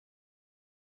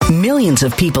Millions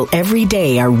of people every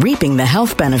day are reaping the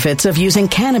health benefits of using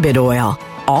cannabis oil,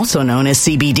 also known as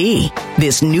CBD.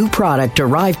 This new product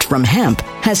derived from hemp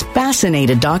has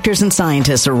fascinated doctors and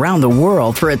scientists around the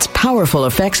world for its powerful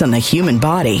effects on the human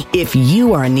body. If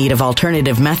you are in need of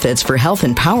alternative methods for health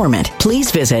empowerment, please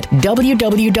visit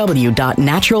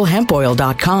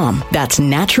www.naturalhempoil.com. That's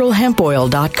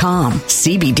naturalhempoil.com.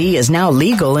 CBD is now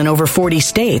legal in over 40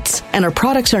 states, and our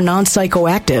products are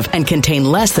non-psychoactive and contain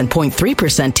less than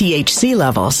 0.3% THC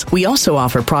levels. We also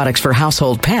offer products for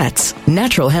household pets.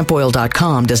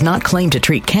 Naturalhempoil.com does not claim to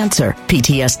treat cancer,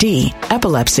 PTSD,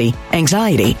 epilepsy,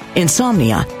 anxiety,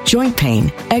 insomnia, joint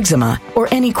pain, eczema, or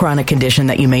any chronic condition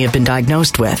that you may have been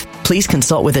diagnosed with. Please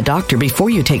consult with a doctor before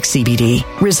you take CBD.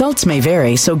 Results may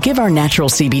vary, so give our natural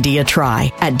CBD a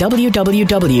try at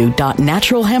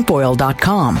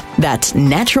www.naturalhempoil.com. That's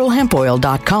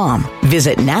naturalhempoil.com.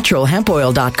 Visit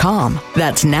naturalhempoil.com.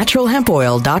 That's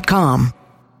naturalhempoil.com.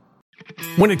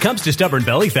 When it comes to stubborn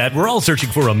belly fat, we're all searching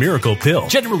for a miracle pill.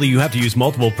 Generally, you have to use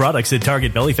multiple products that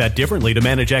target belly fat differently to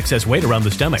manage excess weight around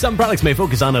the stomach. Some products may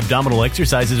focus on abdominal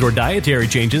exercises or dietary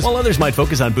changes, while others might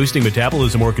focus on boosting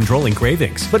metabolism or controlling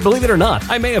cravings. But believe it or not,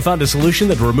 I may have found a solution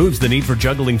that removes the need for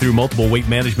juggling through multiple weight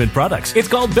management products. It's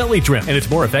called Belly Trim, and it's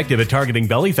more effective at targeting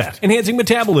belly fat, enhancing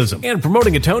metabolism, and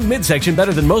promoting a toned midsection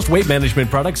better than most weight management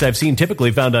products I've seen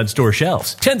typically found on store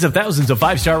shelves. Tens of thousands of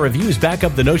 5-star reviews back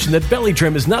up the notion that Belly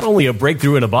Trim is not only a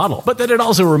breakthrough in a bottle, but that it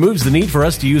also removes the need for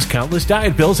us to use countless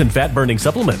diet pills and fat-burning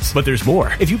supplements. But there's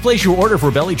more. If you place your order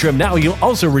for Belly Trim now, you'll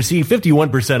also receive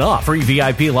 51% off, free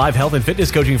VIP live health and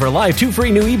fitness coaching for life, 2 free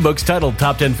new ebooks titled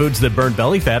Top 10 Foods That Burn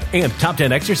Belly Fat and Top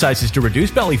 10 Exercises to Reduce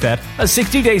Belly Fat, a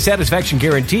 60-day satisfaction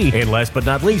guarantee, and last but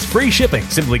not least, free shipping.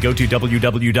 Simply go to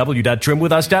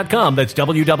www.trimwithus.com. That's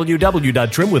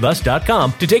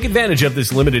www.trimwithus.com to take advantage of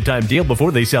this limited time deal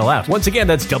before they sell out. Once again,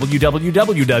 that's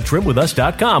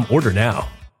www.trimwithus.com. Order now.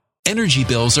 Energy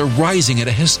bills are rising at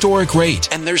a historic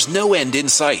rate, and there's no end in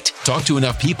sight. Talk to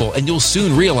enough people, and you'll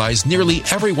soon realize nearly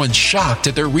everyone's shocked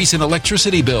at their recent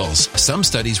electricity bills. Some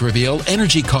studies reveal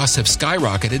energy costs have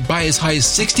skyrocketed by as high as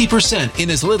 60%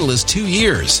 in as little as 2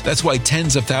 years. That's why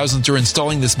tens of thousands are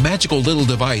installing this magical little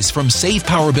device from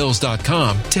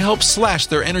SavePowerBills.com to help slash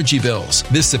their energy bills.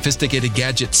 This sophisticated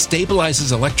gadget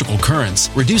stabilizes electrical currents,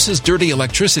 reduces dirty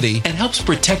electricity, and helps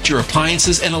protect your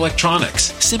appliances and electronics.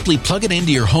 Simply plug it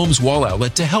into your home's wall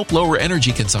outlet to help lower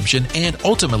energy consumption and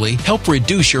ultimately help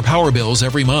reduce your power bills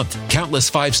every month.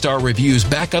 Countless 5-star reviews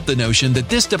back up the notion that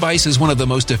this device is one of the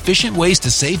most efficient ways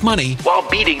to save money while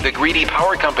beating the greedy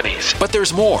power companies. But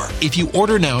there's more. If you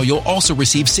order now, you'll also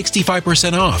receive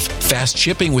 65% off, fast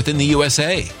shipping within the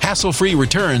USA, hassle-free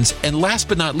returns, and last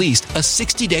but not least, a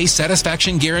 60-day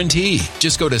satisfaction guarantee.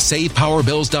 Just go to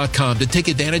SavePowerBills.com to take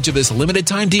advantage of this limited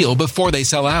time deal before they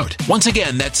sell out. Once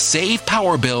again, that's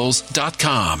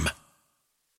SavePowerBills.com.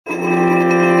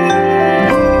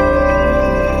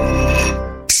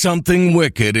 Something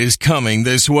wicked is coming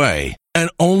this way,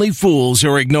 and only fools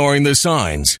are ignoring the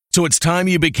signs. So it's time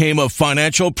you became a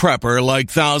financial prepper like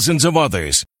thousands of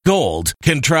others. Gold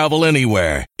can travel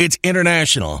anywhere. It's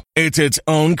international. It's its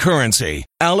own currency.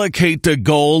 Allocate to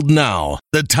gold now,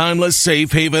 the timeless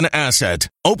safe haven asset.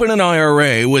 Open an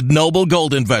IRA with Noble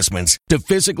Gold Investments to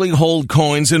physically hold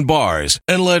coins and bars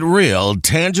and let real,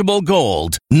 tangible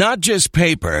gold, not just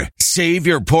paper, save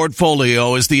your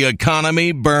portfolio as the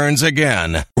economy burns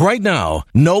again. Right now,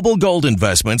 Noble Gold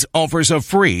Investments offers a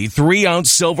free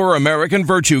 3-ounce silver American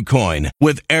Virtue coin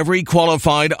with every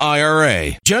qualified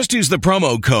IRA. Just use the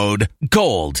promo code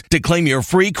GOLD to claim your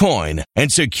free coin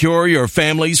and secure your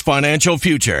family's financial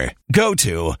future. Go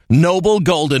to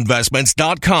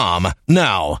noblegoldinvestments.com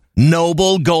now.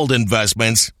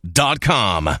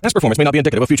 noblegoldinvestments.com. Past performance may not be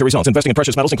indicative of future results. Investing in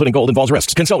precious metals, including gold, involves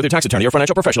risks. Consult with your tax attorney or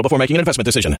financial professional before making an investment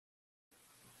decision.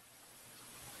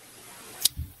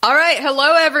 All right.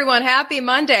 Hello, everyone. Happy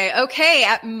Monday. Okay.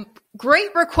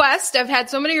 Great request. I've had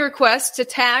so many requests to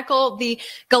tackle the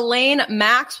GHISLAINE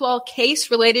Maxwell case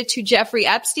related to Jeffrey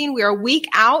Epstein. We are a week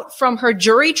out from her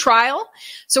jury trial.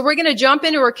 So we're going to jump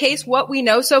into her case, what we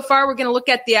know so far. We're going to look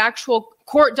at the actual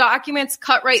court documents,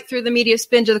 cut right through the media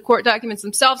spin to the court documents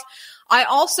themselves. I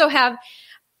also have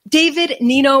David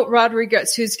Nino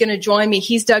Rodriguez, who's going to join me.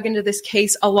 He's dug into this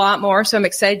case a lot more, so I'm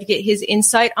excited to get his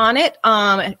insight on it.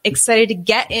 Excited to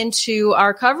get into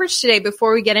our coverage today.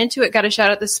 Before we get into it, got to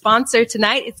shout out the sponsor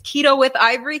tonight. It's Keto with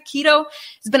Ivory. Keto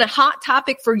has been a hot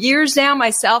topic for years now.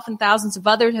 Myself and thousands of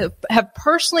others have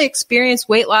personally experienced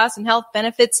weight loss and health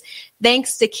benefits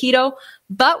thanks to keto.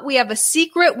 But we have a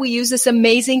secret. We use this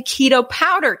amazing keto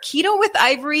powder. Keto with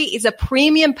Ivory is a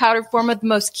premium powder form of the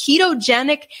most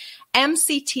ketogenic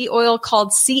MCT oil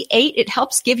called C8. It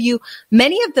helps give you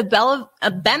many of the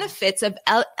benefits of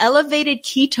elevated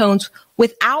ketones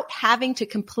without having to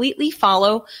completely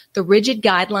follow the rigid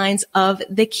guidelines of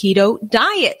the keto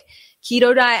diet.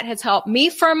 Keto diet has helped me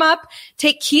firm up.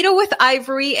 Take keto with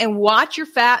Ivory and watch your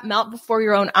fat melt before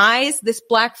your own eyes. This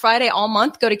Black Friday all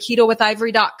month, go to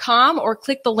ketowithivory.com or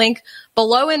click the link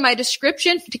below in my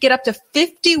description to get up to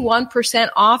 51%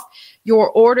 off your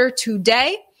order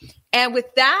today. And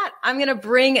with that, I'm going to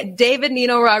bring David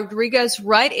Nino Rodriguez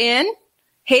right in.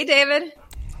 Hey, David.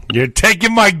 You're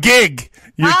taking my gig.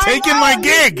 You're taking my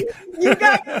gig. You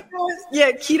got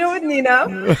keto with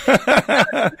Nino.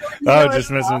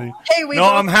 Just messing with you. Hey,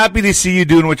 I'm happy to see you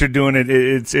doing what you're doing.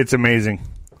 It's amazing.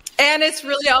 And it's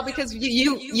really all because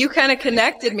you kind of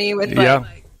connected me with how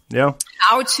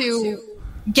to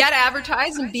get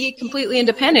advertised and be completely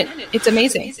independent. It's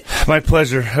amazing. My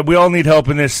pleasure. We all need help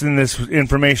in this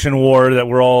information war that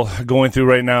we're all going through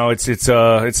right now. It's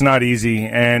not easy.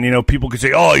 And people could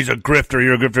say, "Oh, he's a grifter.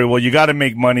 You're a grifter." Well, you got to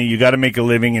make money. You got to make a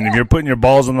living. And if you're putting your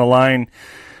balls on the line,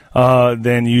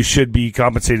 then you should be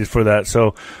compensated for that.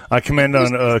 So I commend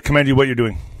you what you're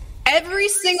doing. Every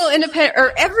single independent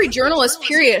or every journalist,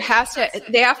 period,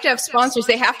 they have to have sponsors.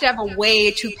 They have to have a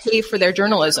way to pay for their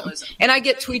journalism. And I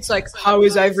get tweets like, "How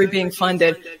is Ivory being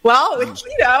funded?" Well, with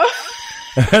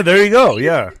keto. There you go.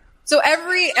 Yeah. So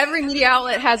every media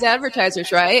outlet has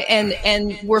advertisers, right?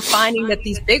 And we're finding that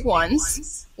these big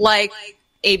ones like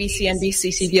ABC, NBC,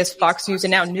 CBS, Fox News,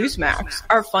 and now Newsmax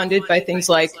are funded by things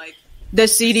like the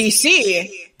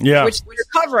CDC, which we're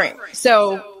covering.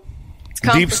 So.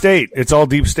 Deep state. It's all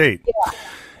deep state.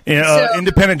 Yeah.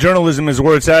 Independent journalism is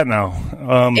where it's at now.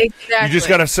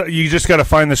 Exactly. You just gotta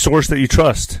find the source that you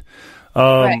trust.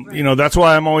 Right. That's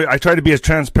why I try to be as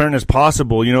transparent as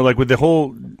possible. Like with the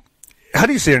whole, how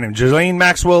do you say her name? GHISLAINE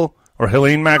Maxwell or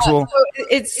Helene Maxwell?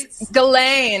 It's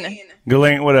Ghislaine.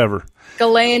 Ghislaine, whatever.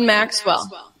 Ghislaine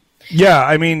Maxwell.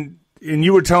 Yeah, and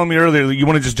you were telling me earlier, you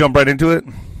want to just jump right into it?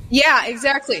 Yeah,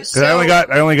 exactly. So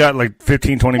I only got like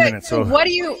 15, 20 minutes. So what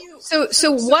do you?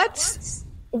 So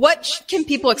what can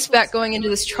people expect going into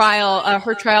this trial?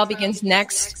 Her trial begins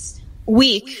next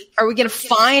week. Are we going to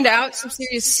find out some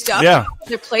serious stuff? Yeah. Are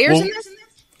there players in this?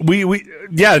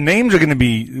 Names are going to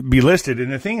be listed.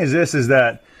 And the thing is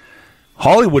that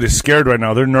Hollywood is scared right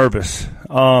now. They're nervous.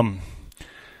 And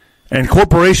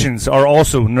corporations are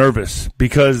also nervous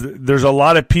because there's a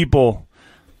lot of people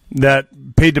that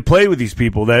paid to play with these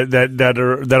people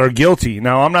that are guilty.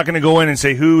 Now, I'm not going to go in and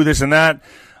say who, this and that,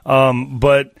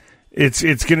 but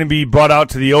it's going to be brought out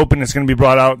to the open. It's going to be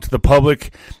brought out to the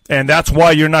public, and that's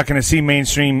why you're not going to see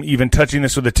mainstream even touching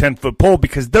this with a 10-foot pole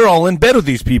because they're all in bed with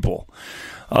these people.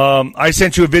 I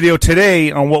sent you a video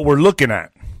today on what we're looking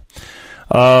at.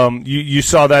 You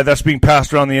saw that's being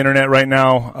passed around the internet right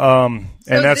now, and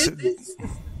that's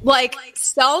like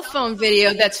cell phone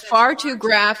video that's far too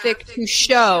graphic to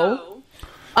show,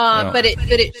 but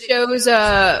it shows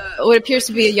what appears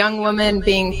to be a young woman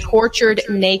being tortured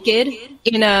naked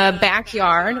in a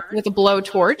backyard with a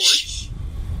blowtorch.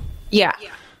 Yeah,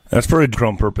 that's for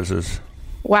chrome purposes.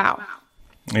 Wow.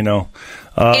 And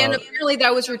apparently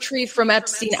that was retrieved from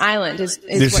Epstein Island. This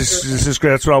is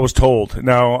great. That's what I was told.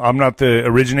 Now, I'm not the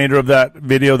originator of that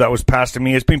video. That was passed to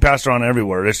me. It's being passed around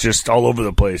everywhere. It's just all over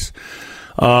the place.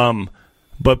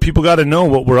 But people got to know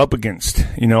what we're up against.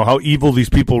 How evil these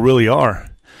people really are.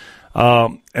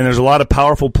 And there's a lot of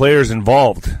powerful players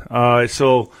involved.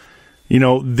 So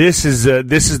this is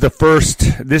the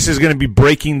first. This is going to be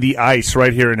breaking the ice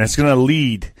right here, and it's going to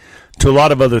lead to a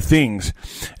lot of other things.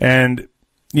 And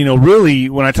really,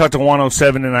 when I talk to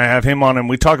 107 and I have him on and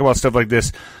we talk about stuff like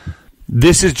this,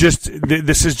 this is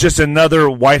just another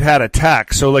white hat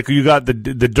attack. So like you got the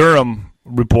Durham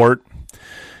report,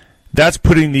 that's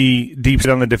putting the deep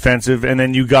state on the defensive, and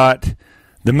then you got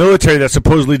the military that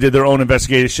supposedly did their own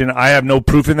investigation. I have no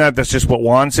proof in that. That's just what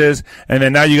Juan says. And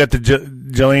then now you got the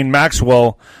Ghislaine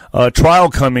Maxwell trial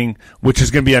coming, which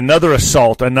is going to be another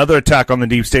assault, another attack on the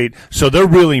deep state. So they're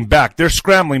reeling back. They're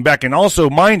scrambling back. And also,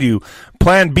 mind you,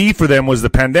 Plan B for them was the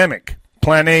pandemic.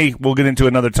 Plan A, we'll get into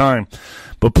another time.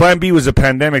 But Plan B was a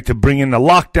pandemic to bring in the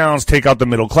lockdowns, take out the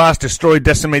middle class,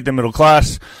 decimate the middle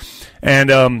class,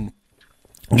 and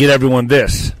get everyone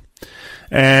this.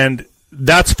 And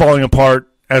that's falling apart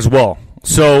as well.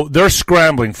 So they're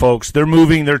scrambling, folks. They're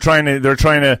moving. They're trying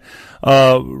to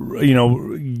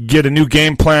get a new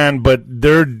game plan, but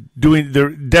they're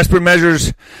desperate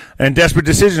measures and desperate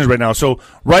decisions right now. So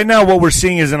right now what we're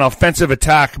seeing is an offensive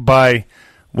attack by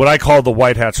what I call the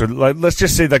white hats, or let's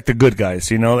just say like the good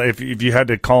guys, you know, if you had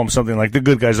to call them something like the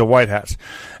good guys, the white hats.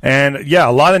 And yeah,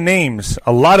 a lot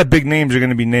of big names are going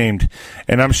to be named,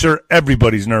 and I'm sure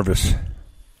everybody's nervous.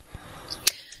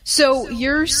 So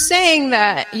you're saying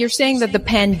that the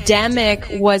pandemic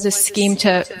was a scheme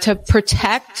to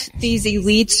protect these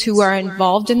elites who are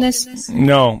involved in this?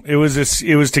 No, it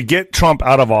was to get Trump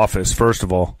out of office, first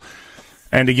of all,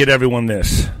 and to get everyone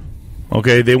this.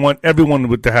 Okay, they want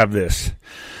everyone to have this.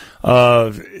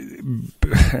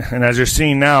 And as you're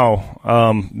seeing now,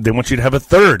 they want you to have a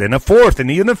third and a fourth and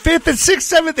even a fifth and sixth,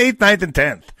 seventh, eighth, ninth, and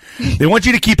 10th. They want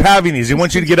you to keep having these. They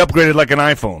want you to get upgraded like an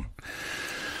iPhone.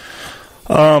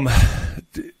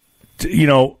 You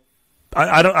know,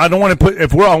 I don't want to put,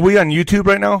 are we on YouTube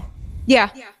right now? Yeah.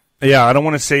 Yeah, I don't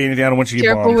want to say anything. I don't want you to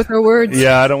get bombed. Careful with our words.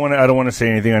 Yeah, I don't want to say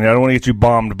anything on you. I don't want to get you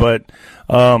bombed, but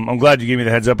I'm glad you gave me the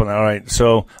heads up on that. All right,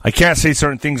 so I can't say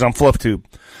certain things on FluffTube.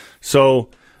 So,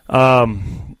 you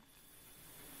know,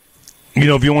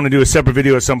 if you want to do a separate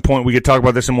video at some point, we could talk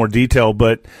about this in more detail.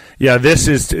 But yeah,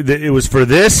 it was for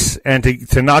this and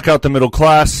to knock out the middle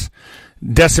class,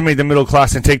 decimate the middle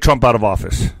class, and take Trump out of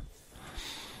office.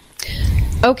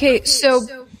 Okay, so,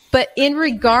 but in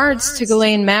regards to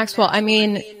Ghislaine Maxwell, I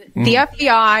mean, the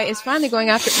FBI is finally going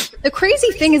after. The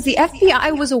crazy thing is the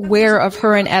FBI was aware of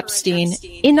her and Epstein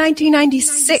in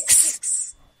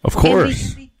 1996. Of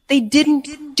course. They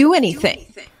didn't do anything.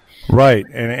 Right,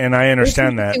 and I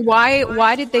understand that.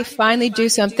 Why did they finally do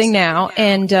something now?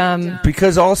 And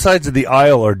because all sides of the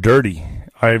aisle are dirty,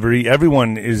 Ivory.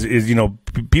 Everyone is you know,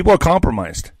 people are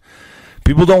compromised.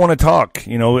 People don't want to talk.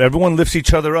 You know, everyone lifts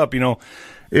each other up. You know,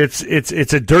 it's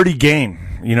a dirty game.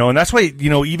 You know, and that's why, you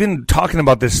know, even talking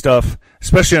about this stuff,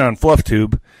 especially on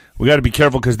FluffTube, we got to be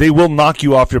careful because they will knock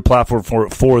you off your platform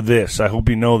for this. I hope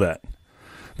you know that.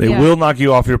 They will knock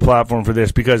you off your platform for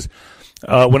this because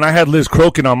when I had Liz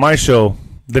Crokin on my show,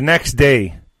 the next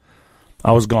day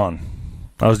I was gone.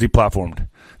 I was deplatformed.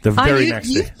 The very next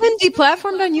day. You've been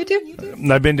deplatformed on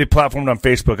YouTube? I've been deplatformed on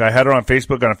Facebook. I had her on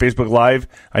Facebook, on a Facebook Live.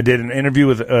 I did an interview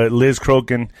with Liz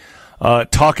Crokin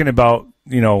talking about,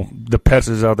 you know, the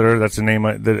pests out there. That's the name.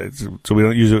 So we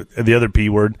don't use the other P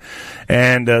word.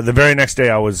 And the very next day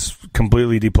I was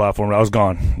completely deplatformed. I was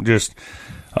gone. Just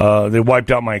they wiped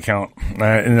out my account,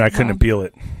 and I couldn't appeal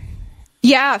it.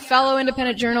 Yeah, fellow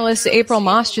independent journalist April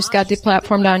Moss just got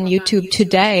deplatformed on YouTube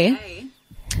today.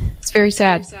 It's very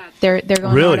sad. They're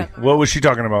going really. What was she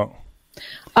talking about?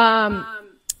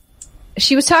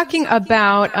 She was talking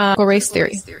about race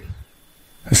theory.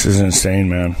 This is insane,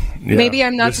 man. Yeah, maybe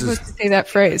I'm not supposed to say that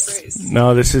phrase.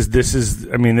 No, this is.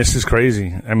 I mean, this is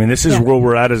crazy. I mean, this is where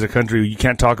we're at as a country. You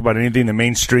can't talk about anything. The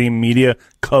mainstream media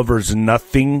covers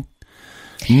nothing.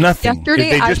 Nothing.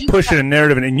 Yesterday, they just push a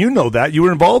narrative, and you know that you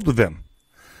were involved with them.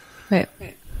 Right.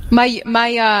 My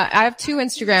I have two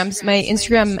Instagrams. My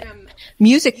Instagram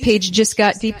music page just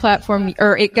got deplatformed,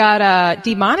 or it got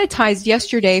demonetized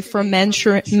yesterday for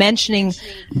mentioning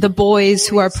the boys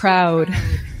who are proud.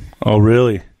 Oh,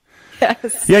 really?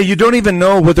 Yes. Yeah, you don't even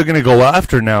know what they're going to go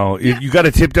after now. You got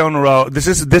to tip down around. This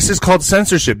is called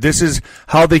censorship. This is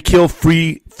how they kill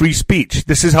free speech.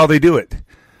 This is how they do it.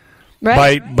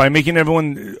 Right. By making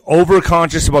everyone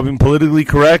overconscious about being politically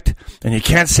correct, and you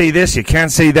can't say this, you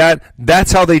can't say that.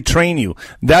 That's how they train you.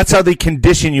 That's how they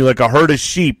condition you like a herd of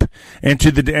sheep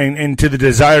into the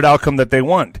desired outcome that they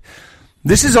want.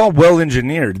 This is all well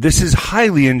engineered. This is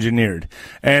highly engineered.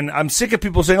 And I'm sick of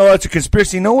people saying, "Oh, it's a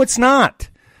conspiracy." No, it's not.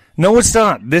 No, it's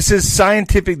not. This is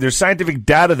scientific. There's scientific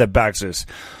data that backs this.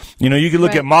 You know, you can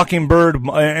look at Mockingbird,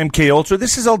 MK Ultra.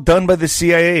 This is all done by the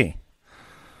CIA.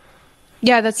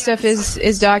 Yeah, that stuff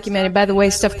is documented. By the way,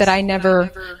 stuff that I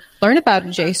never learned about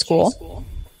in J school.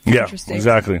 Yeah,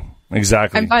 exactly.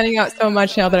 I'm finding out so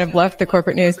much now that I've left the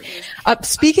corporate news.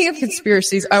 Speaking of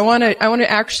conspiracies, I want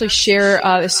to actually share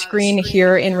the screen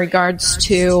here in regards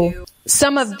to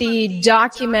some of the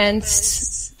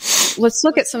documents. Let's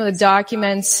look at some of the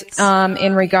documents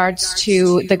in regards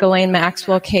to the Ghislaine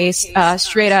Maxwell case,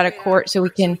 straight out of court, so we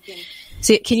can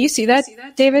see it. Can you see that,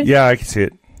 David? Yeah, I can see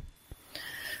it.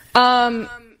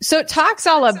 So it talks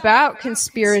all about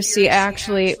conspiracy,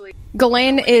 actually.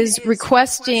 Ghislaine is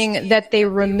requesting that they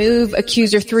remove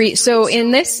accuser 3. So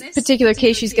in this particular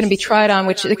case she's going to be tried on,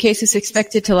 which the case is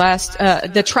expected to last,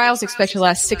 the trial's expected to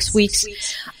last 6 weeks.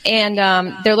 And,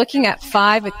 they're looking at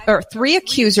 3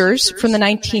 accusers from the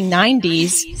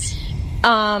 1990s.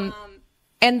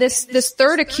 And this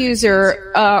third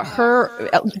accuser,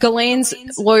 Ghislaine's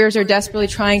lawyers are desperately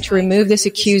trying to remove this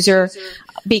accuser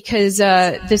because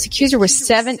this accuser was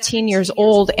 17 years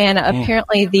old, and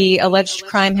apparently the alleged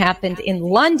crime happened in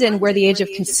London, where the age of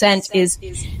consent is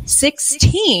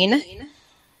 16.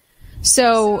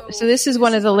 So this is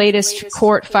one of the latest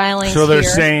court filings. So they're here.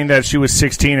 saying that she was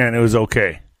 16 and it was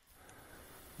okay.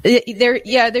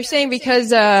 They're saying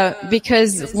because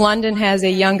London has a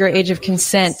younger age of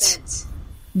consent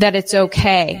that it's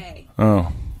okay.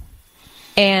 Oh.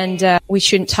 And we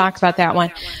shouldn't talk about that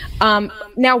one.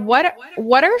 Now,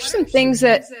 what are some things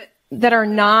that are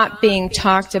not being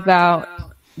talked about,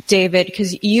 David?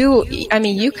 Because you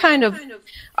kind of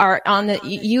are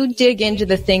you dig into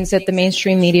the things that the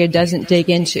mainstream media doesn't dig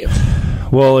into.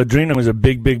 Well, Adrenum is a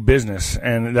big, big business,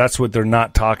 and that's what they're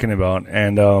not talking about.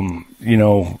 And,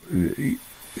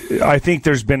 I think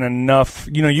there's been enough,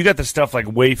 you got the stuff like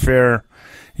Wayfair,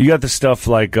 you got the stuff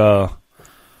like,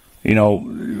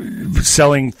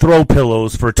 selling throw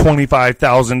pillows for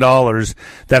 $25,000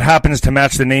 that happens to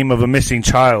match the name of a missing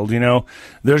child,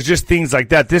 There's just things like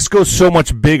that. This goes so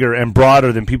much bigger and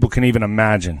broader than people can even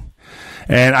imagine.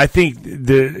 And I think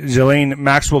the GHISLAINE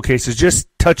Maxwell case is just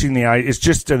touching the eye. It's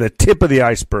just the tip of the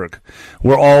iceberg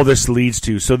where all this leads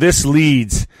to. So this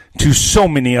leads to so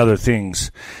many other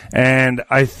things. And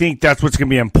I think that's what's going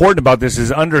to be important about this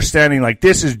is understanding like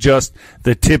this is just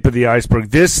the tip of the iceberg.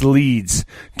 This leads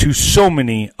to so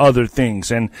many other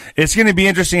things. And it's going to be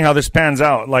interesting how this pans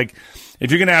out. Like, if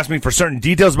you're going to ask me for certain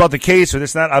details about the case or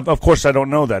this and that, of course I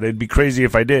don't know that. It'd be crazy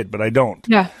if I did, but I don't.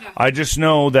 Yeah. I just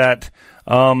know that,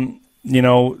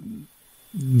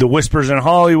 the whispers in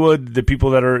Hollywood, the people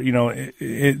that are,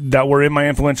 that were in my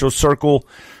influential circle,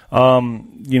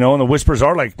 and the whispers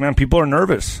are like, man, people are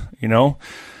nervous,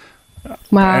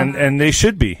 Wow. And they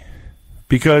should be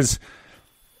because,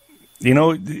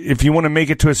 if you want to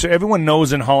make it to everyone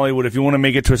knows in Hollywood, if you want to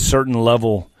make it to a certain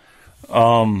level,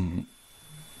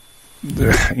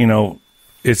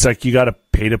 it's like you got to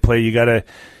pay to play. You got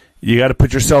to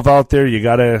put yourself out there. You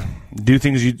got to do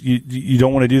things you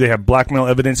don't want to do. They have blackmail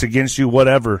evidence against you,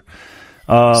 whatever.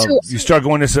 You start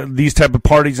going to these type of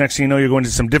parties. Next thing you know, you're going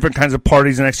to some different kinds of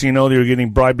parties. Next thing you know, you're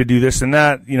getting bribed to do this and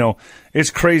that.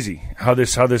 It's crazy how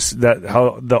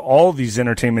all these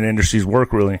entertainment industries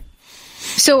work, really.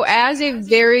 So as a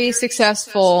very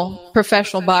successful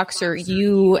professional boxer,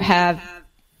 you have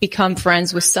become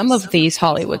friends with some of these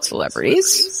Hollywood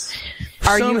celebrities.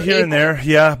 Are some you here able, and there,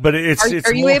 yeah, but it's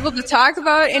are you able to talk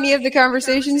about any of the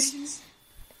conversations?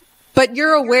 But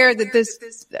you're aware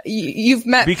that you've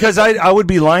met because I would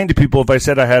be lying to people if I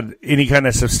said I had any kind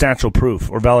of substantial proof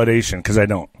or validation because I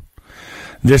don't.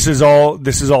 This is all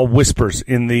whispers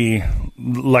in the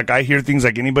like I hear things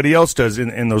like anybody else does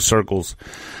in those circles,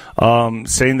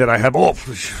 saying that I have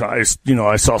I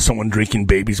saw someone drinking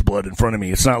baby's blood in front of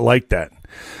me. It's not like that.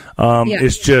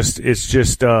 It's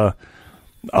just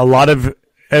a lot of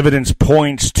evidence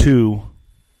points to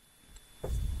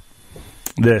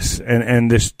this,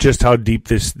 and this just how deep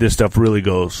this stuff really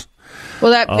goes.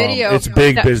 Well, that video, it's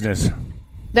big business.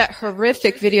 That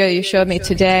horrific video you showed me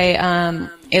today,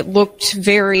 it looked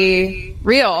very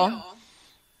real.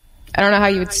 I don't know how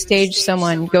you would stage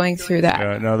someone going through that.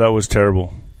 Yeah, no, that was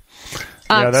terrible.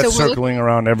 That's circling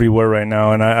around everywhere right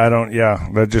now, and I don't. Yeah,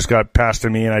 that just got passed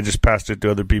to me, and I just passed it to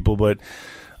other people. But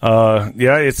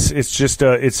it's just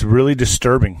it's really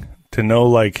disturbing to know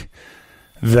like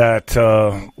that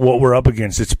what we're up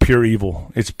against. It's pure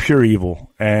evil. It's pure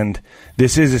evil, and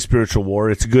this is a spiritual war.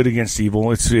 It's good against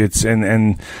evil. It's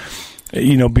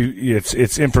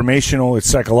informational. It's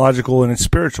psychological, and it's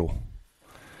spiritual.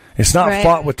 It's not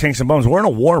fought with tanks and bombs. We're in a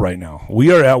war right now.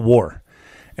 We are at war,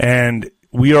 and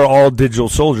we are all digital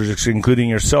soldiers, including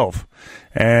yourself.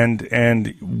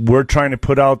 And we're trying to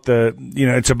put out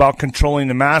it's about controlling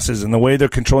the masses. And the way they're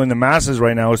controlling the masses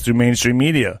right now is through mainstream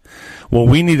media. Well,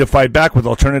 we need to fight back with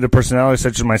alternative personalities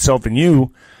such as myself and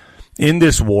you in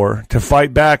this war to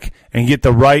fight back and get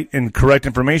the right and correct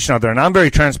information out there. And I'm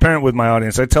very transparent with my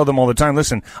audience. I tell them all the time,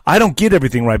 listen, I don't get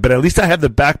everything right, but at least I have the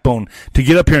backbone to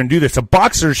get up here and do this. A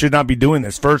boxer should not be doing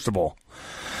this, first of all.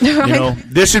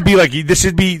 This should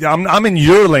be I'm in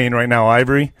your lane right now,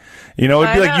 Ivory. It'd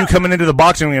be like you coming into the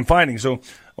boxing ring and fighting. So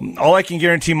all I can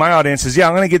guarantee my audience is,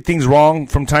 I'm going to get things wrong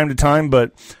from time to time,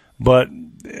 but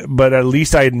at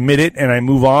least I admit it and I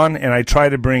move on and I try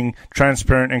to bring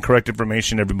transparent and correct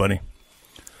information to everybody.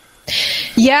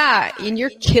 Yeah, and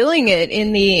you're killing it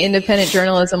in the independent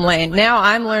journalism lane. Now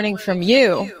I'm learning from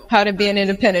you how to be an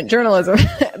independent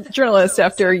journalist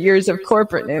after years of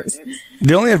corporate news.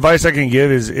 The only advice I can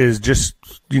give is just,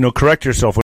 correct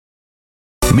yourself.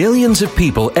 Millions of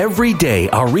people every day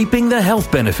are reaping the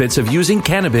health benefits of using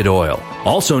cannabis oil,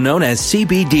 also known as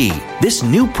CBD. This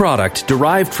new product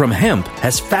derived from hemp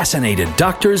has fascinated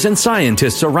doctors and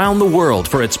scientists around the world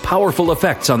for its powerful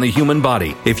effects on the human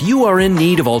body. If you are in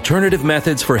need of alternative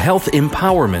methods for health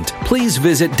empowerment, please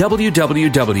visit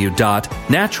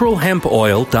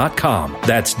www.naturalhempoil.com.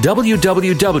 That's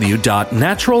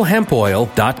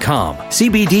www.naturalhempoil.com.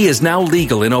 CBD is now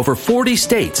legal in over 40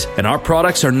 states, and our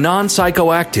products are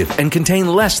non-psychoactive and contain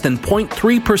less than 0.3%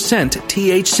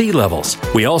 THC levels.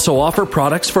 We also offer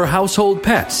products for household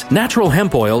pets.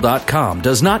 NaturalHempOil.com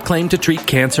does not claim to treat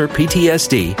cancer,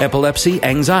 PTSD, epilepsy,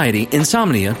 anxiety,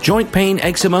 insomnia, joint pain,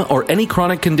 eczema, or any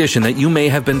chronic condition that you may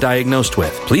have been diagnosed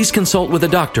with. Please consult with a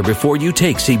doctor before you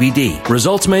take CBD.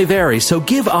 Results may vary, so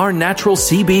give our natural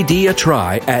CBD a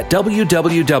try at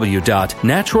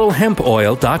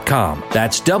www.naturalhempoil.com.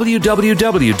 That's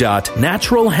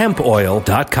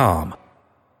www.naturalhempoil.com.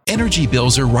 Energy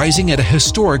bills are rising at a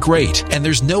historic rate, and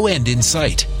there's no end in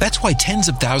sight. That's why tens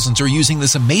of thousands are using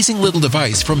this amazing little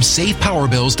device from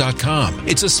SavePowerBills.com.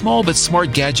 It's a small but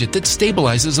smart gadget that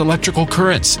stabilizes electrical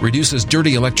currents, reduces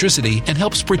dirty electricity, and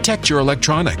helps protect your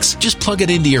electronics. Just plug it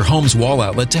into your home's wall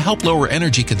outlet to help lower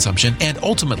energy consumption and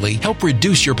ultimately help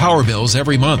reduce your power bills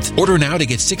every month. Order now to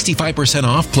get 65%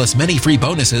 off plus many free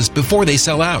bonuses before they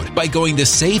sell out by going to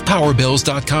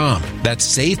SavePowerBills.com.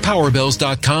 That's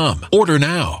SavePowerBills.com. Order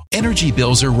now. Energy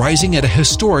bills are rising at a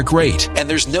historic rate, and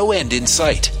there's no end in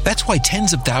sight. That's why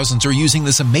tens of thousands are using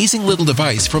this amazing little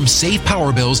device from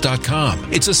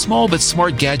SavePowerBills.com. It's a small but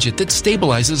smart gadget that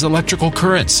stabilizes electrical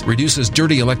currents, reduces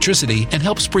dirty electricity, and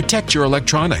helps protect your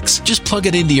electronics. Just plug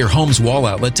it into your home's wall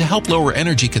outlet to help lower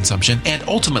energy consumption and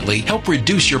ultimately help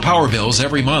reduce your power bills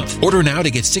every month. Order now to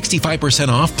get 65%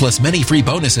 off plus many free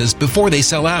bonuses before they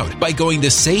sell out by going to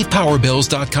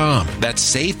SavePowerBills.com.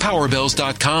 That's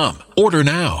SavePowerBills.com. Order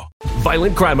now.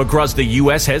 Violent crime across the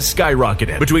U.S. has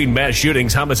skyrocketed. Between mass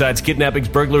shootings, homicides, kidnappings,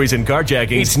 burglaries, and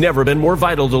carjackings, it's never been more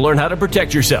vital to learn how to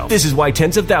protect yourself. This is why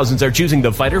tens of thousands are choosing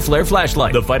the Fighter Flare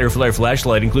flashlight. The Fighter Flare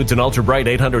flashlight includes an ultra-bright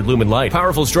 800 lumen light,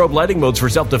 powerful strobe lighting modes for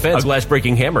self-defense, a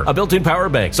glass-breaking hammer, a built-in power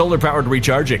bank, solar-powered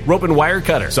recharging, rope and wire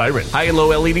cutter, siren, high and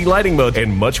low LED lighting mode,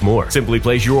 and much more. Simply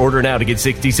place your order now to get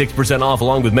 66% off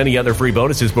along with many other free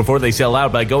bonuses before they sell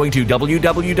out by going to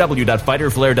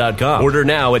www.fighterflare.com. Order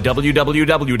now at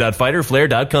www.fighterflare.com.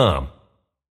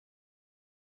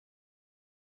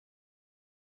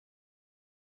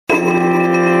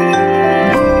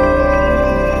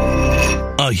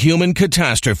 A human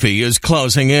catastrophe is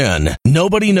closing in.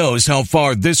 Nobody knows how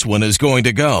far this one is going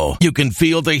to go. You can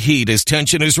feel the heat as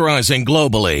tension is rising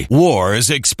globally. War is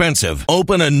expensive.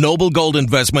 Open a Noble Gold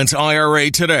Investments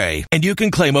IRA today, and you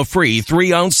can claim a free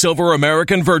 3-ounce silver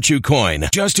American Virtue coin.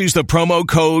 Just use the promo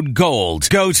code GOLD.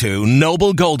 Go to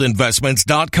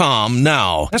noblegoldinvestments.com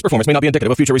now. Past performance may not be indicative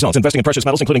of future results. Investing in precious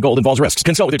metals, including gold, involves risks.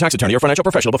 Consult with your tax attorney or financial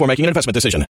professional before making an investment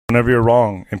decision. Whenever you're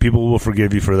wrong, and people will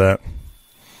forgive you for that.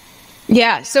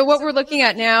 Yeah, so what we're looking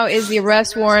at now is the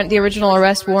arrest warrant, the original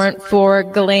arrest warrant for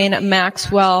Ghislaine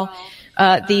Maxwell,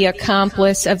 the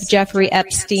accomplice of Jeffrey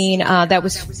Epstein. That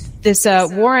was this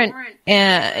warrant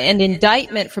and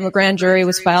indictment from a grand jury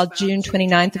was filed June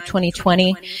 29th of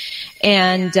 2020,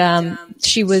 and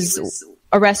she was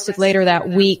arrested later that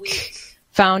week,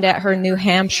 found at her New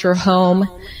Hampshire home,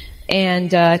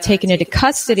 and taken into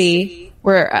custody.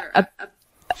 Where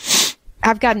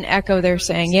I've got an echo there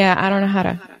saying, "Yeah, I don't know how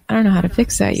to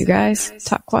fix that, you guys.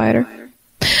 Talk quieter."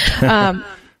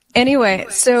 Anyway,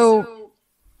 so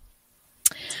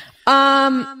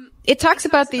it talks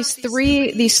about these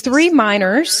three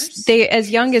minors, they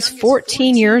as young as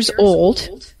 14 years old,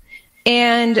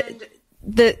 and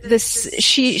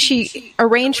she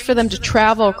arranged for them to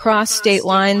travel across state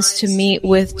lines to meet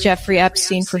with Jeffrey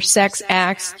Epstein for sex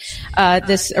acts.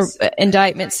 This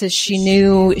indictment says she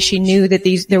knew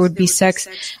that there would be sex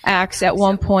acts. At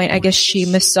one point, I guess she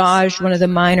massaged one of the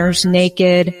minors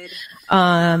naked.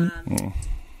 Yeah,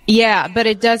 but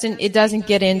it doesn't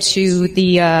get into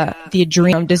the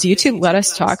dream. Does YouTube let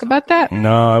us talk about that?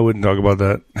 No, I wouldn't talk about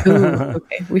that. Ooh,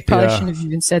 okay. We probably shouldn't have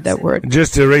even said that word.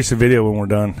 Just erase the video when we're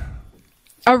done.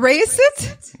 Erase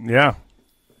it? Yeah.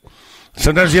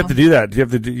 Sometimes you have to do that. You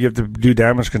have to do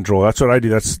damage control. That's what I do.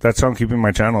 That's how I'm keeping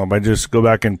my channel up. I just go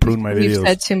back and prune my videos. You've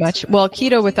said too much. Well,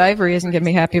 keto with Ivory isn't getting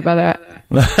me happy about that.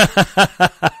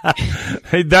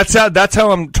 Hey, that's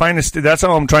how I'm trying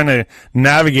to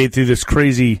navigate through this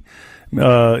crazy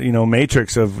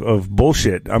matrix of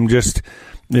bullshit.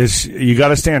 You got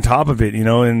to stay on top of it,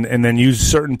 and then use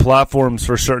certain platforms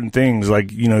for certain things. Like,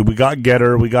 we got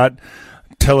Getter, we got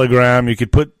Telegram. You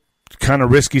could put kind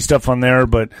of risky stuff on there,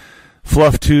 but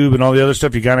fluff tube and all the other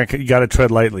stuff, you gotta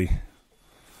tread lightly.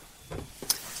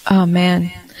 Oh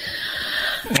man,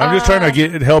 I'm just trying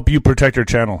to help you protect your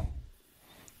channel.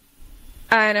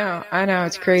 I know,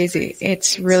 it's crazy.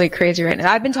 It's really crazy right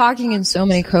now. I've been talking in so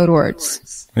many code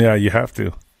words. Yeah, you have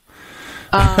to.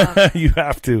 You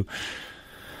have to.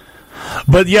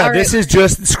 But yeah, right. This is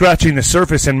just scratching the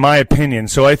surface, in my opinion.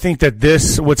 So I think that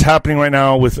what's happening right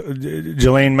now with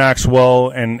GHISLAINE Maxwell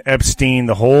and Epstein,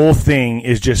 the whole thing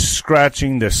is just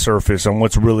scratching the surface on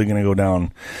what's really going to go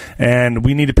down. And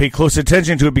we need to pay close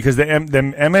attention to it because the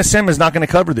MSM is not going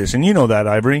to cover this. And you know that,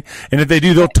 Ivory. And if they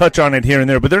do, they'll touch on it here and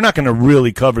there, but they're not going to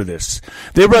really cover this.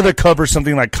 They'd rather cover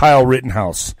something like Kyle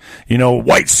Rittenhouse,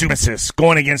 white supremacists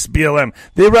going against BLM.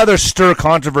 They'd rather stir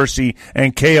controversy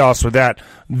and chaos with that.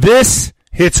 This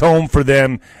hits home for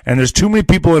them, and there's too many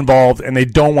people involved, and they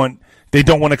don't want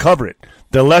to cover it.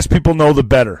 The less people know, the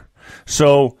better.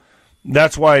 So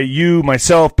that's why you,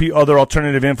 myself, other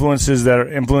alternative influencers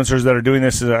that are doing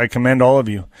this, I commend all of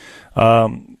you.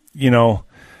 But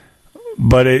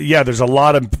there's a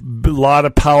lot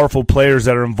of powerful players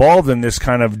that are involved in this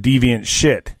kind of deviant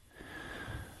shit.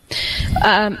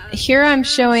 Here I'm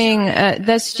showing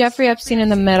that's Jeffrey Epstein in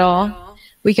the middle.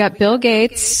 We got Bill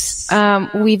Gates.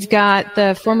 We've got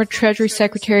the former Treasury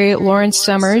Secretary Lawrence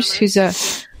Summers, who's a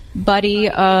buddy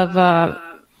of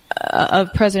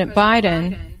President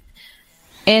Biden.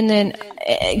 And then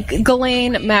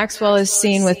Ghislaine Maxwell is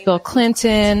seen with Bill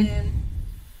Clinton.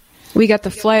 We got the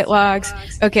flight logs.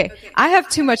 Okay, I have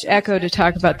too much echo to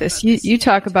talk about this. You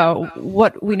talk about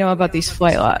what we know about these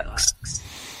flight logs.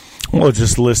 Well,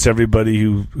 just list everybody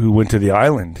who went to the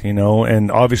island, and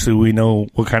obviously we know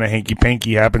what kind of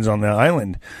hanky-panky happens on the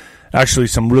island. Actually,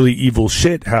 some really evil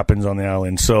shit happens on the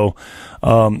island. So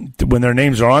when their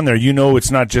names are on there,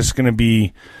 it's not just going to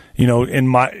be, now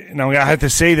I have to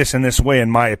say this in this way,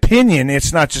 in my opinion,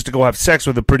 it's not just to go have sex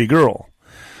with a pretty girl.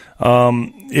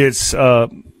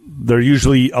 They're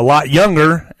usually a lot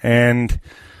younger and,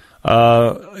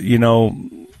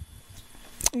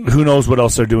 who knows what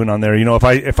else they're doing on there?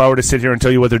 If I were to sit here and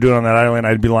tell you what they're doing on that island,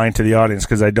 I'd be lying to the audience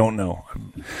because I don't know.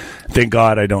 Thank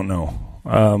God I don't know.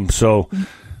 That's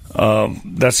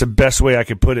the best way I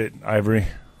could put it, Ivory.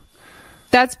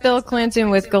 That's Bill Clinton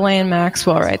with Ghislaine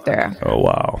Maxwell right there. Oh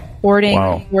wow!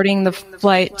 Boarding the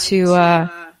flight to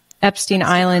Epstein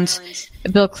Island.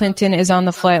 Bill Clinton is on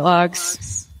the flight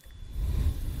logs.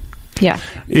 Yeah.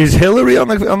 Is Hillary on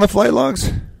the flight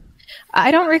logs?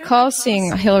 I don't recall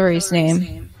seeing Hillary's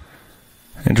name.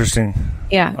 Interesting.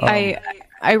 Yeah, I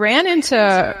ran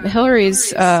into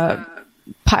Hillary's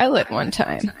pilot one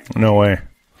time. No way.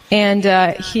 And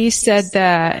he said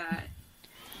that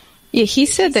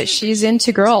she's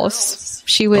into girls.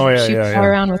 She would fly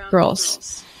around with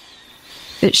girls.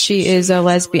 That she is a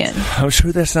lesbian. I'm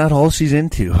sure that's not all she's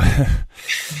into.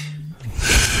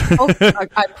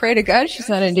 I pray to God she's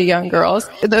not into young girls.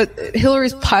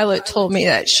 Hillary's pilot told me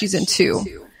that she's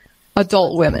into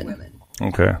adult women.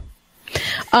 Okay.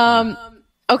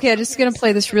 Okay, I'm just going to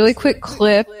play this really quick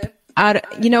clip.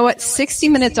 60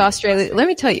 Minutes Australia. Let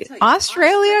me tell you,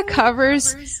 Australia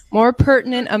covers more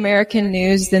pertinent American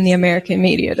news than the American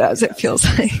media does, it feels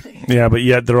like. Yeah, but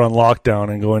yet they're on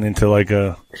lockdown and going into like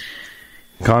a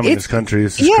communist country.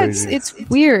 It's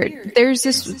weird. There's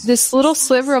this little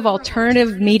sliver of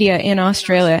alternative media in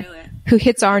Australia who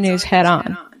hits our news head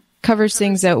on, covers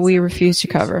things that we refuse to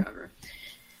cover.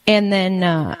 And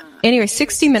then,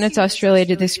 60 Minutes Australia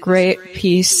did this great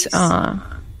piece.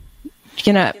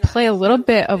 Gonna play a little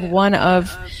bit of one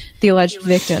of the alleged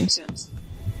victims.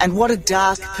 And what a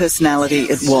dark personality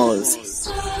it was.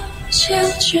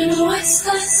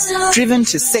 Driven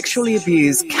to sexually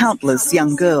abuse countless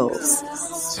young girls.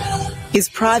 His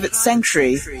private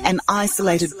sanctuary, an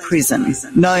isolated prison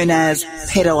known as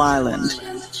Pedo Island,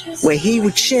 where he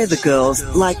would share the girls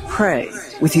like prey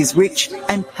with his rich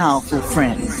and powerful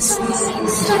friends.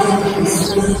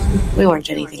 We weren't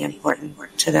anything important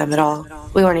to them at all.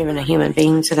 We weren't even a human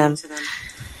being to them.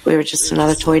 We were just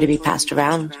another toy to be passed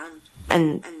around.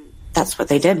 And that's what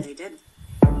they did.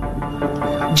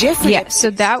 Jeffrey. Yeah, so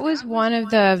that was one of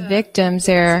the victims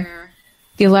there,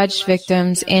 the alleged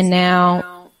victims, and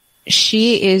now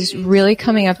she is really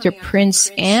coming after Prince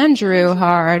Andrew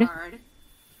hard.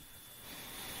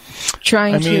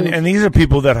 And these are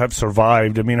people that have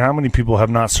survived. I mean, how many people have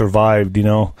not survived, These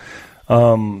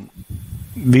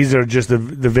are just the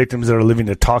victims that are living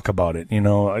to talk about it,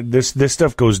 This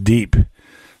stuff goes deep.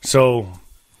 So,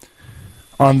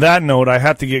 on that note, I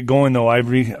have to get going, though,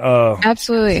 Ivory.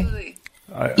 Absolutely.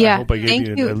 I hope I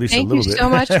gave you at least a little bit. Thank you so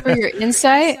much for your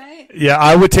insight. Yeah,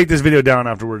 I would take this video down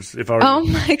afterwards if I were. Oh,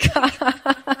 my God.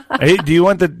 Hey, do you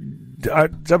want the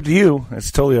it's up to you.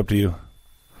 It's totally up to you.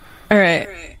 All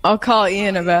right. I'll call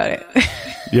Ian about it.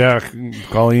 Yeah,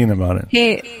 call Ian about it.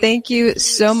 Hey, thank you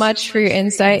so much for your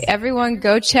insight. Everyone,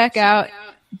 go check out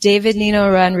David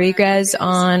Nino Rodriguez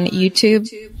on YouTube.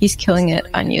 He's killing it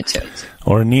on YouTube.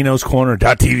 Or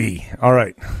ninoscorner.tv. All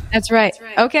right. That's right.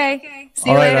 Okay. See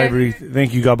you later. later. All right, Ivory.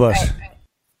 Thank you. God bless.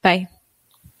 Bye.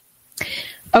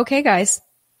 Okay, guys.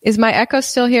 Is my echo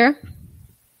still here?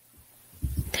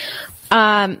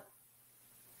 Watch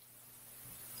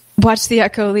the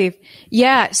echo leave.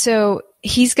 Yeah, so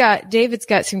David's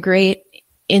got some great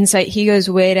insight. He goes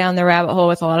way down the rabbit hole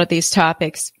with a lot of these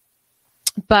topics.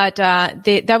 But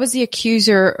that was the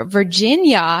accuser,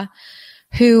 Virginia,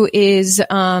 who is,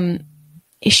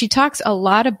 she talks a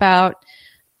lot about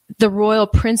the royal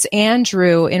Prince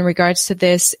Andrew in regards to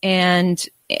this and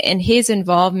his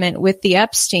involvement with the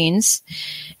Epsteins.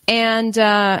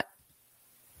 And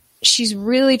she's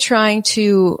really trying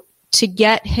to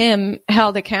get him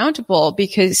held accountable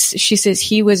because she says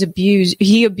he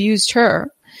abused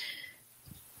her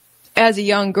as a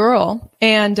young girl.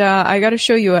 And I got to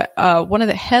show you one of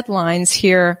the headlines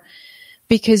here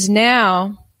because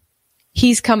now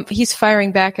he's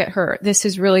firing back at her. This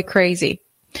is really crazy.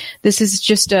 This is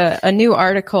just a new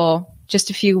article just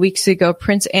a few weeks ago.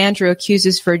 Prince Andrew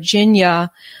accuses Virginia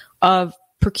of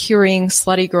procuring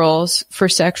slutty girls for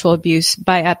sexual abuse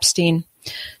by Epstein.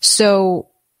 So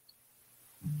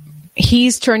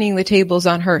he's turning the tables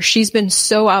on her. She's been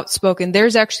so outspoken.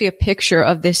 There's actually a picture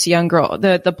of this young girl,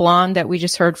 the blonde that we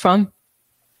just heard from.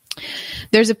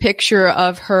 There's a picture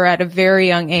of her at a very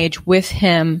young age with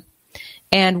him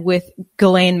and with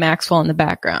GHISLAINE Maxwell in the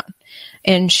background.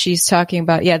 And she's talking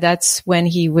about, that's when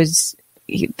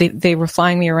they were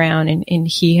flying me around and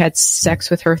he had sex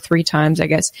with her 3 times, I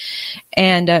guess.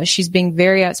 And she's being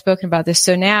very outspoken about this.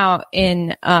 So now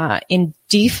in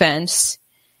defense,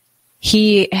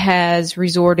 he has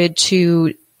resorted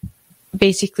to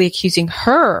basically accusing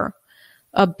her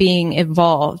of being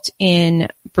involved in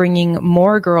bringing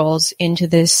more girls into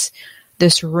this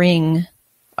ring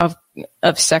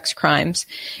of sex crimes.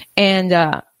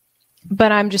 And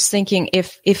but I'm just thinking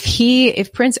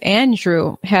if Prince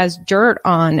Andrew has dirt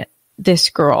on this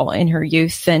girl in her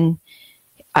youth, then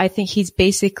I think he's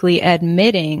basically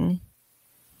admitting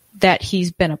that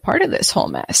he's been a part of this whole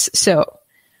mess. So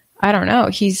I don't know.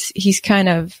 He's kind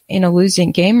of in a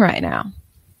losing game right now.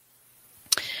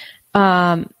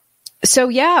 So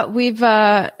yeah, we've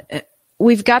got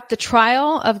the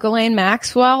trial of GHISLAINE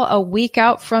Maxwell a week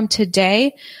out from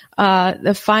today.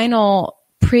 The final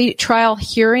pre-trial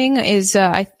hearing is,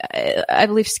 I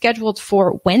believe, scheduled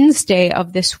for Wednesday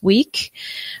of this week,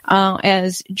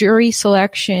 as jury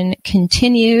selection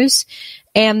continues.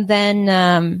 And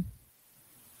then,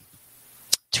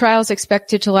 trial's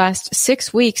expected to last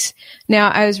 6 weeks. Now,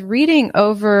 I was reading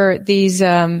over these,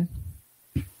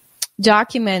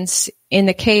 documents in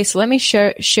the case. Let me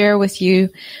share with you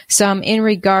some in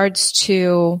regards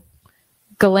to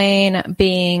GHISLAINE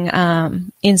being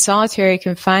in solitary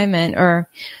confinement or,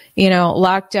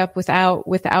 locked up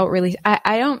without release.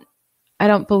 I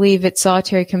don't believe it's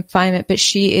solitary confinement, but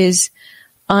she is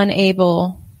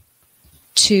unable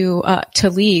to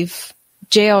leave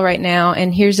jail right now.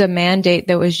 And here's a mandate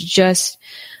that was just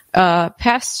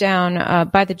passed down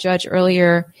by the judge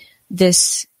earlier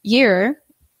this year,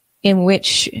 in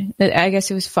which I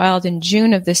guess it was filed in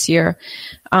June of this year,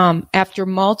 after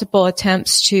multiple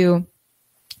attempts to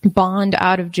bond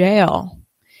out of jail.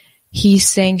 He's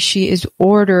saying she is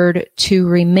ordered to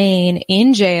remain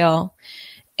in jail.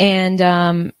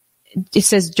 And it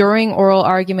says during oral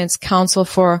arguments, counsel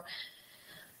for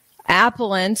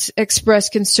appellant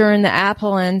expressed concern the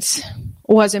appellant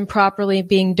was improperly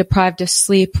being deprived of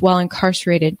sleep while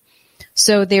incarcerated.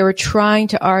 So they were trying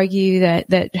to argue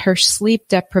that her sleep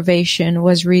deprivation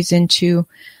was reason to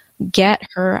get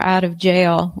her out of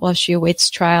jail while she awaits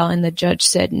trial. And the judge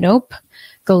said, nope,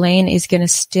 GHISLAINE is going to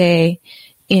stay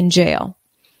in jail.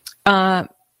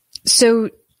 So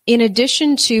in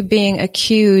addition to being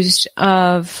accused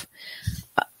of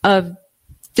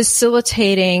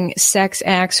facilitating sex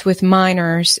acts with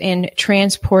minors and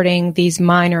transporting these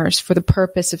minors for the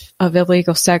purpose of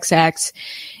illegal sex acts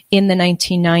in the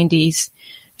 1990s,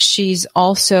 she's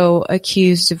also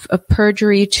accused of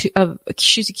perjury.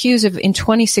 She's accused of, in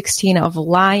 2016, of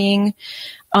lying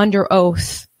under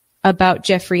oath about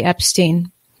Jeffrey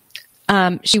Epstein.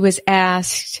 She was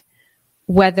asked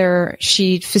whether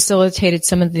she facilitated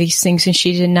some of these things, and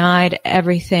she denied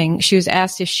everything. She was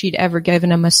asked if she'd ever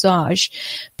given a massage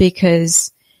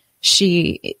because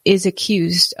she is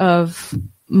accused of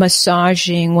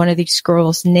massaging one of these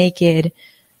girls naked.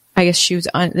 I guess she was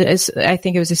I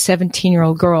think it was a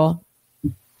 17-year-old girl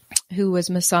who was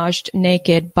massaged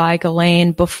naked by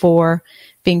Ghislaine before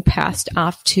being passed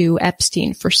off to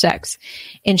Epstein for sex.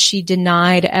 And she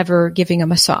denied ever giving a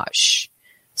massage.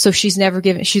 So she's never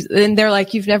given, and they're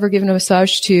like, you've never given a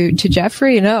massage to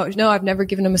Jeffrey? No, I've never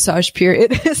given a massage,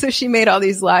 period. So she made all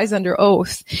these lies under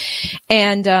oath.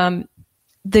 And,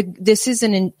 this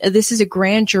is a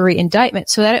grand jury indictment.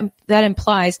 So that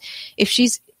implies if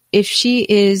she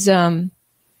is,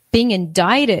 being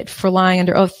indicted for lying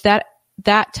under oath,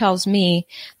 that tells me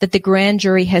that the grand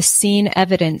jury has seen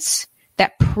evidence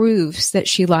that proves that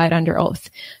she lied under oath.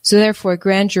 So therefore, a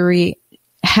grand jury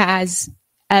has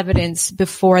evidence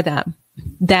before them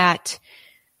that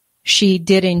she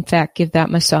did in fact give that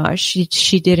massage.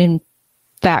 She did in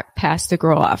fact pass the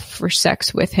girl off for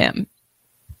sex with him.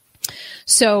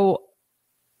 So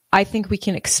I think we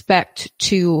can expect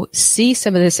to see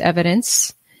some of this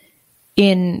evidence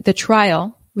in the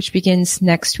trial, which begins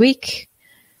next week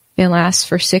and lasts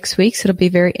for 6 weeks. It'll be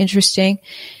very interesting.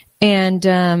 And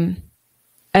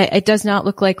it does not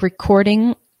look like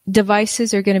recording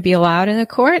devices are going to be allowed in the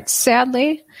courts,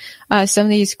 sadly. Some of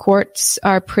these courts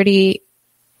are pretty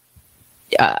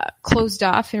closed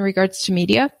off in regards to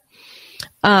media.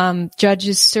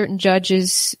 Certain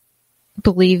judges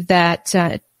believe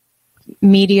that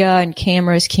media and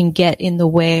cameras can get in the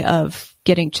way of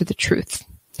getting to the truth,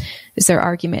 is their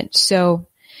argument. So,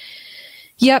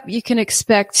 yep, you can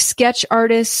expect sketch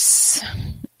artists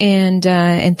and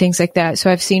things like that. So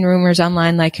I've seen rumors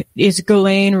online like, is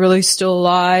Ghislaine really still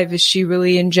alive? Is she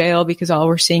really in jail? Because all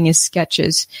we're seeing is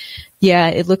sketches. Yeah,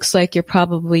 it looks like you're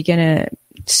probably going to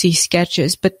see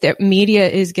sketches, but the media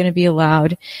is going to be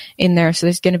allowed in there. So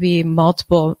there's going to be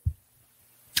multiple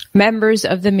members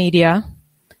of the media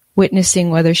witnessing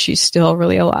whether she's still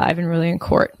really alive and really in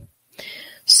court.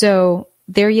 So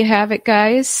there you have it,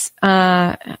 guys.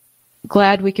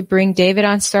 Glad we could bring David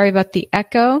on. Sorry about the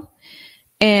echo.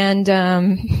 And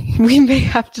we may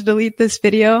have to delete this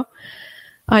video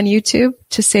on YouTube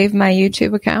to save my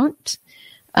YouTube account.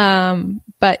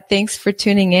 But thanks for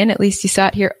tuning in. At least you saw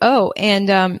it here. Oh,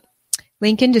 and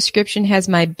link in description has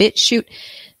my BitChute.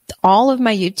 All of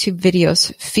my YouTube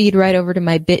videos feed right over to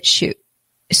my BitChute.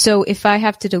 So if I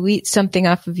have to delete something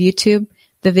off of YouTube,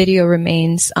 the video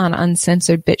remains on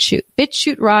uncensored BitChute.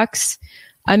 BitChute rocks.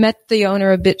 I met the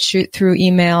owner of BitChute through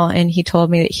email, and he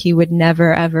told me that he would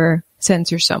never, ever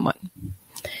censor someone.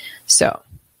 So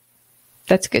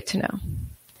that's good to know.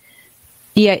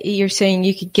 Yeah, you're saying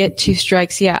you could get 2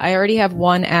 strikes. Yeah, I already have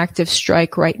 1 active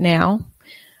strike right now.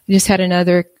 I just had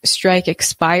another strike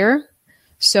expire.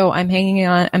 So I'm hanging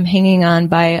on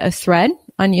by a thread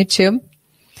on YouTube.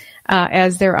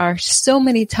 As there are so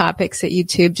many topics that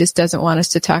YouTube just doesn't want us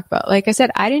to talk about. Like I said,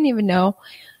 I didn't even know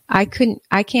I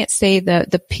can't say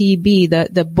the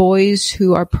PB, the boys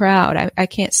who are proud. I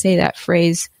can't say that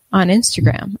phrase on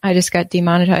Instagram. I just got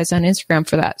demonetized on Instagram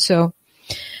for that. So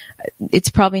it's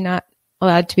probably not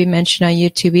allowed to be mentioned on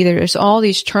YouTube either. There's all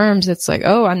these terms that's like,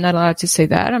 oh, I'm not allowed to say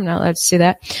that. I'm not allowed to say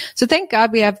that. So thank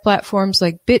God we have platforms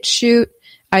like BitChute.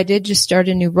 I did just start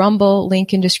a new Rumble,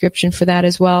 link in description for that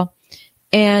as well.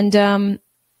 And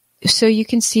so you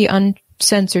can see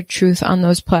uncensored truth on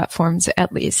those platforms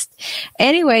at least.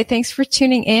 Anyway, thanks for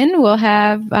tuning in. We'll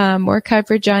have more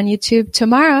coverage on YouTube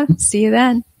tomorrow. See you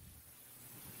then.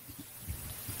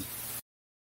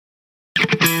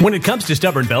 When it comes to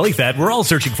stubborn belly fat, we're all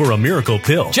searching for a miracle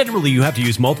pill. Generally, you have to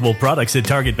use multiple products that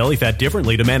target belly fat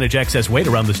differently to manage excess weight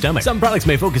around the stomach. Some products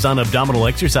may focus on abdominal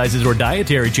exercises or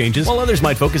dietary changes, while others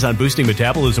might focus on boosting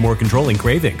metabolism or controlling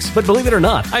cravings. But believe it or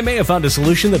not, I may have found a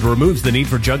solution that removes the need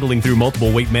for juggling through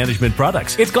multiple weight management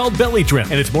products. It's called Belly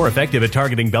Trim, and it's more effective at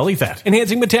targeting belly fat,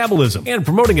 enhancing metabolism, and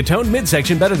promoting a toned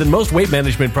midsection better than most weight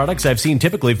management products I've seen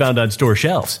typically found on store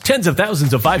shelves. Tens of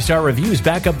thousands of 5-star reviews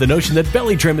back up the notion that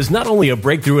Belly Trim is not only a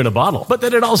breakthrough in a bottle, but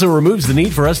that it also removes the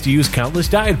need for us to use countless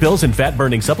diet pills and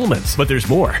fat-burning supplements. But there's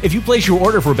more. If you place your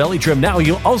order for Belly Trim now,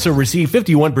 you'll also receive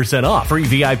 51% off, free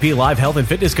VIP live health and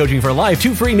fitness coaching for life,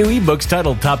 2 free new ebooks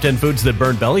titled Top 10 Foods That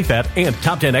Burn Belly Fat and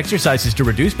Top 10 Exercises to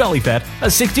Reduce Belly Fat, a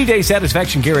 60-day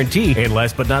satisfaction guarantee, and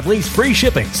last but not least, free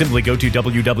shipping. Simply go to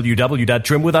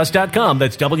www.trimwithus.com.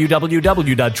 That's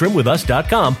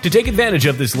www.trimwithus.com to take advantage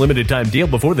of this limited time deal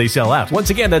before they sell out. Once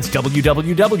again, that's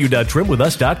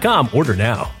www.trimwithus.com. Order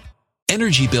now.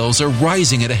 Energy bills are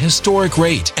rising at a historic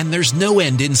rate, and there's no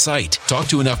end in sight. Talk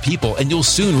to enough people and you'll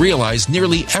soon realize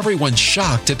nearly everyone's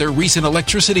shocked at their recent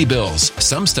electricity bills.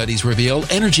 Some studies reveal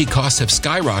energy costs have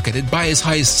skyrocketed by as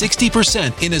high as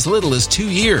 60% in as little as 2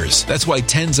 years. That's why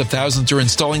tens of thousands are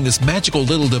installing this magical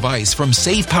little device from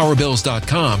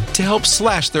SavePowerBills.com to help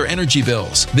slash their energy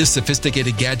bills. This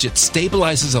sophisticated gadget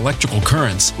stabilizes electrical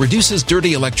currents, reduces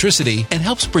dirty electricity, and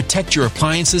helps protect your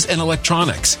appliances and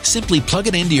electronics. Simply plug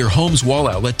it into your home's wall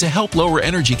outlet to help lower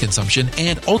energy consumption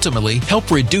and ultimately help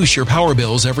reduce your power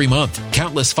bills every month.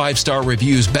 Countless 5-star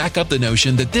reviews back up the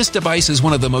notion that this device is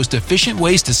one of the most efficient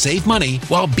ways to save money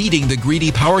while beating the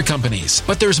greedy power companies.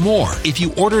 But there's more. If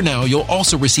you order now, you'll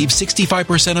also receive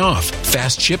 65% off,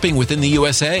 fast shipping within the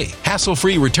USA,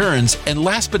 hassle-free returns, and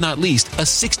last but not least, a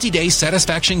 60-day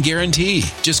satisfaction guarantee.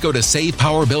 Just go to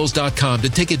SavePowerBills.com to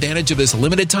take advantage of this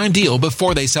limited time deal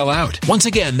before they sell out. Once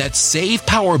again, that's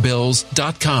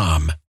SavePowerBills.com.